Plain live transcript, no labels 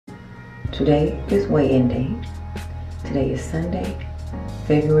Today is weigh-in day. Today is Sunday,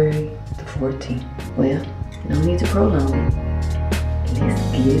 February the 14th. Well, no need to prolong it. Let's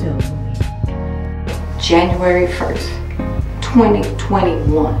get it over with. January 1st,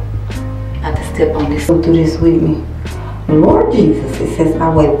 2021. I have to step on this. Go through this with me. Lord Jesus, it says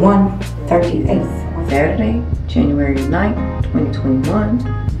I weigh 138. Saturday, January 9th,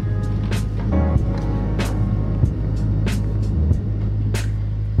 2021.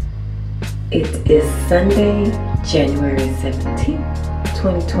 It is Sunday, January 17th,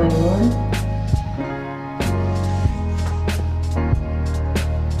 2021.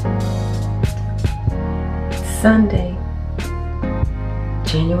 Sunday,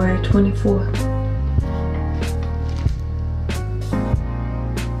 January 24th.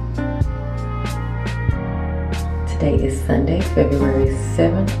 Today is Sunday, February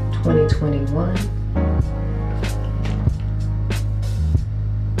 7th, 2021.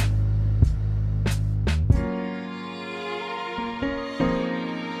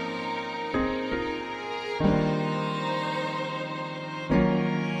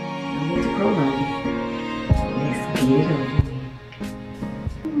 Let's get it over with.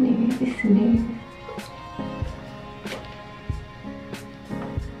 Nervous.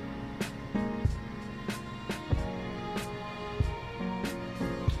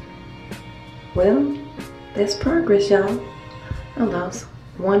 Well, that's progress, y'all. I lost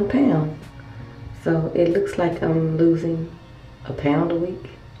 1 pound. So it looks like I'm losing a pound a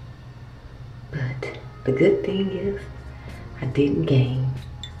week. But the good thing is I didn't gain.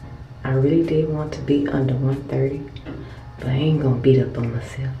 I really did want to be under 130, but I ain't gonna beat up on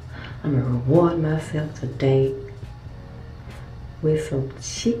myself. I'm gonna reward myself today with some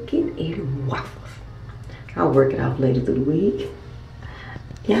chicken and waffles. I'll work it out later through the week.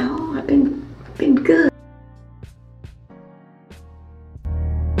 Y'all, I've been good.